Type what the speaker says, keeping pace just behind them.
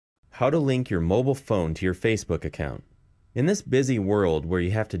How to link your mobile phone to your Facebook account. In this busy world where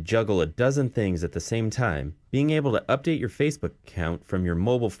you have to juggle a dozen things at the same time, being able to update your Facebook account from your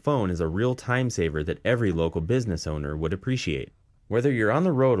mobile phone is a real time saver that every local business owner would appreciate. Whether you're on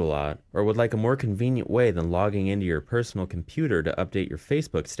the road a lot or would like a more convenient way than logging into your personal computer to update your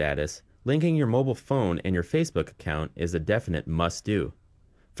Facebook status, linking your mobile phone and your Facebook account is a definite must-do.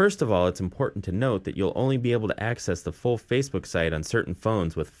 First of all, it's important to note that you'll only be able to access the full Facebook site on certain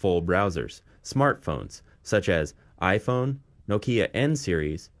phones with full browsers, smartphones, such as iPhone, Nokia N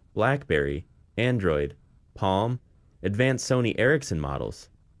series, Blackberry, Android, Palm, advanced Sony Ericsson models.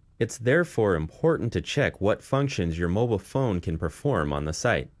 It's therefore important to check what functions your mobile phone can perform on the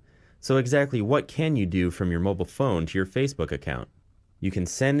site. So exactly what can you do from your mobile phone to your Facebook account? You can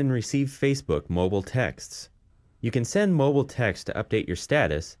send and receive Facebook mobile texts. You can send mobile text to update your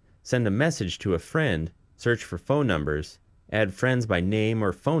status, send a message to a friend, search for phone numbers, add friends by name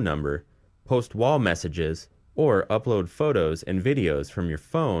or phone number, post wall messages, or upload photos and videos from your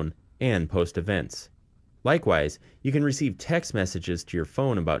phone and post events. Likewise, you can receive text messages to your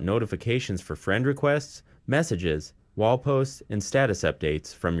phone about notifications for friend requests, messages, wall posts, and status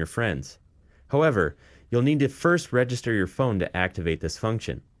updates from your friends. However, you'll need to first register your phone to activate this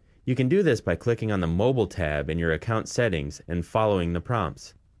function. You can do this by clicking on the Mobile tab in your account settings and following the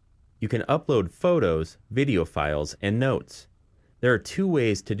prompts. You can upload photos, video files, and notes. There are two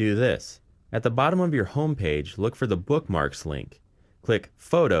ways to do this. At the bottom of your home page, look for the Bookmarks link. Click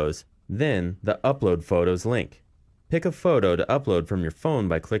Photos, then the Upload Photos link. Pick a photo to upload from your phone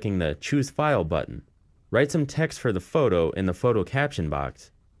by clicking the Choose File button. Write some text for the photo in the photo caption box.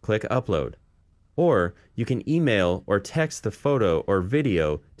 Click Upload. Or you can email or text the photo or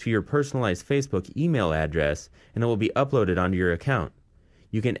video to your personalized Facebook email address and it will be uploaded onto your account.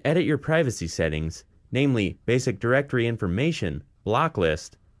 You can edit your privacy settings, namely basic directory information, block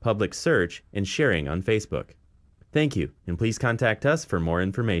list, public search, and sharing on Facebook. Thank you, and please contact us for more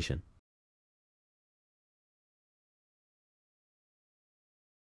information.